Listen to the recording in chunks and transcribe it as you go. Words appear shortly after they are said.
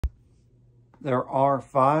there are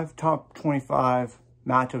 5 top 25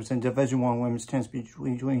 matchups in Division I women's tennis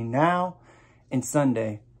between now and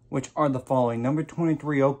Sunday, which are the following. Number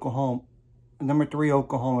 3 Oklahoma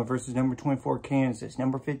versus number 24 Kansas.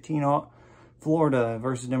 Number 15 Florida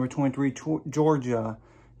versus number 23 Georgia.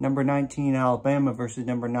 Number 19 Alabama versus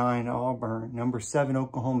number 9 Auburn. Number 7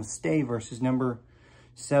 Oklahoma State versus number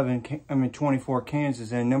 24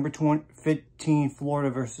 Kansas. And number 15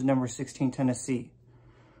 Florida versus number 16 Tennessee.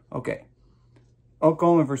 Okay.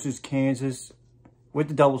 Oklahoma versus Kansas. With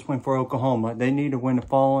the doubles point for Oklahoma, they need to win the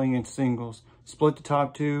following in singles. Split the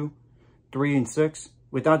top 2, 3, and 6.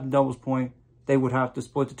 Without the doubles point, they would have to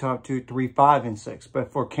split the top 2, 3, 5, and 6.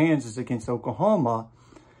 But for Kansas against Oklahoma,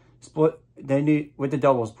 with the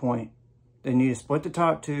doubles point, they need to split the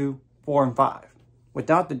top 2, 4, and 5.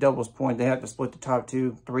 Without the doubles point, they have to split the top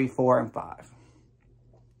 2, 3, 4, and 5.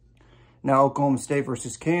 Now, Oklahoma State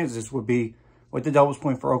versus Kansas would be, with the doubles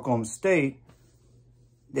point for Oklahoma State,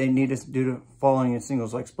 they need to do the following in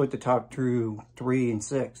singles, like split the top 2, 3, and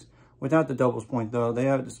 6. Without the doubles point, though, they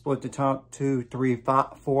have to split the top 2, 3,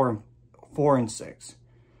 5, 4, and 6.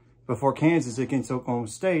 But for Kansas against Oklahoma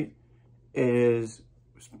State, it is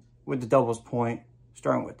with the doubles point,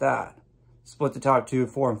 starting with that. Split the top 2,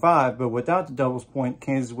 4, and 5. But without the doubles point,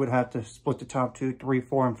 Kansas would have to split the top 2, 3,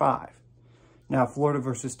 4, and 5. Now, Florida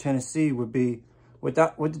versus Tennessee would be, with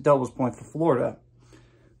the doubles point for Florida,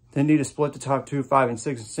 they need to split the top 2, 5, and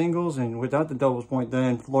 6 in singles. And without the doubles point,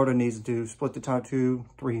 then Florida needs to split the top 2,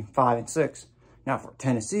 3, 5, and 6. Now, for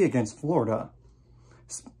Tennessee against Florida,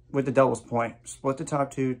 with the doubles point, split the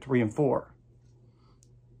top 2, 3, and 4.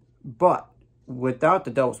 But without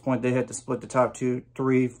the doubles point, they had to split the top 2,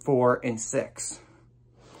 3, 4, and 6.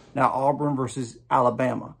 Now, Auburn versus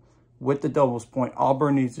Alabama. With the doubles point,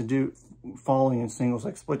 Auburn needs to do following in singles,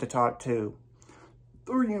 like split the top 2,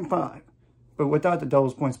 3, and 5. But without the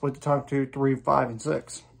doubles point, split the top 2, 3, 5, and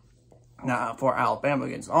 6. Now, for Alabama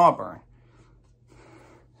against Auburn,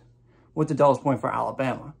 with the doubles point for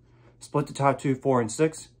Alabama, split the top 2, 4, and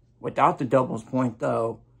 6. Without the doubles point,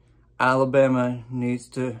 though, Alabama needs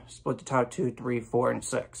to split the top 2, 3, 4, and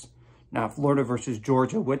 6. Now, Florida versus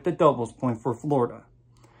Georgia, with the doubles point for Florida,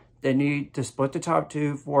 they need to split the top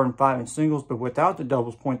 2, 4, and 5 in singles. But without the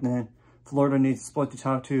doubles point, then Florida needs to split the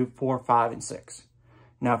top 2, 4, 5, and 6.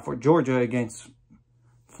 Now, for Georgia against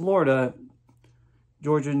Florida,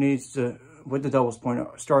 Georgia needs to, with the doubles point,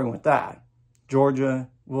 starting with that, Georgia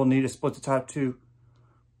will need to split the top 2,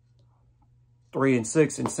 3, and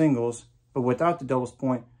 6 in singles. But without the doubles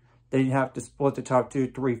point, they have to split the top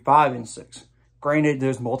 2, 3, 5, and 6. Granted,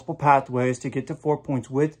 there's multiple pathways to get to 4 points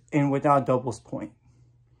with and without doubles point.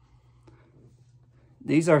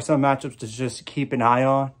 These are some matchups to just keep an eye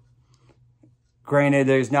on. Granted,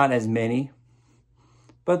 there's not as many,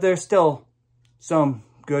 but there's still some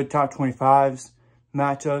good top 25s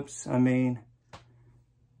matchups. I mean,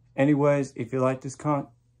 anyways, if you like this content,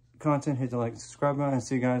 hit the like and subscribe button. And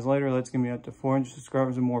see you guys later. Let's get me up to 400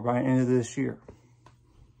 subscribers and more by the end of this year.